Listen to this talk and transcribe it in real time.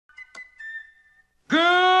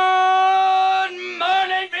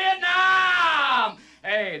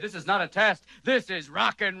this is not a test. This is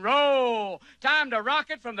rock and roll. Time to rock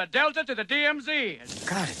it from the Delta to the DMZ.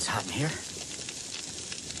 God, it's hot in here.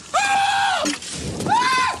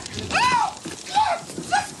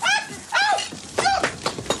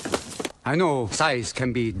 I know size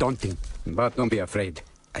can be daunting, but don't be afraid.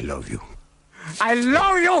 I love you. I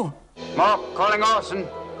love you! Mark, calling Orson.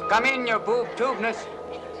 Come in, your boob tubeness.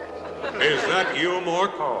 Is that you,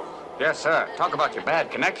 Mort? Oh, yes, sir. Talk about your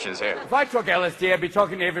bad connections here. If I took LSD, I'd be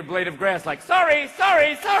talking to every blade of grass like, sorry.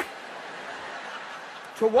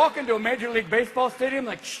 To walk into a Major League Baseball stadium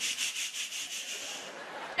like, shh.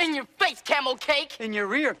 In your face, camel cake. In your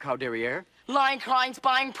rear, cow derriere. Lion, crying,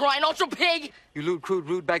 spine, prine, ultra pig. You lewd, crude,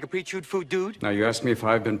 rude bag of pre-chewed food, dude. Now, you asked me if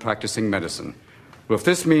I've been practicing medicine. Well, if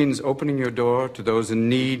this means opening your door to those in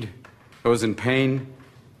need, those in pain,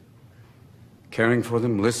 caring for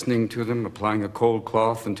them, listening to them, applying a cold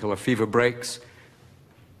cloth until a fever breaks,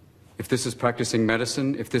 if this is practicing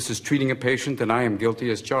medicine, if this is treating a patient, then I am guilty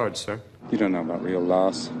as charged, sir. You don't know about real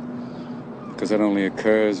loss, because that only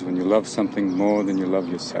occurs when you love something more than you love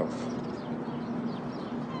yourself.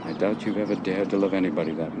 I doubt you've ever dared to love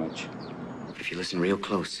anybody that much. If you listen real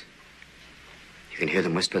close, you can hear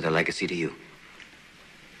them whisper their legacy to you.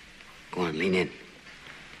 Go on, lean in.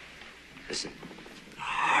 Listen.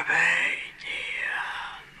 Harvey.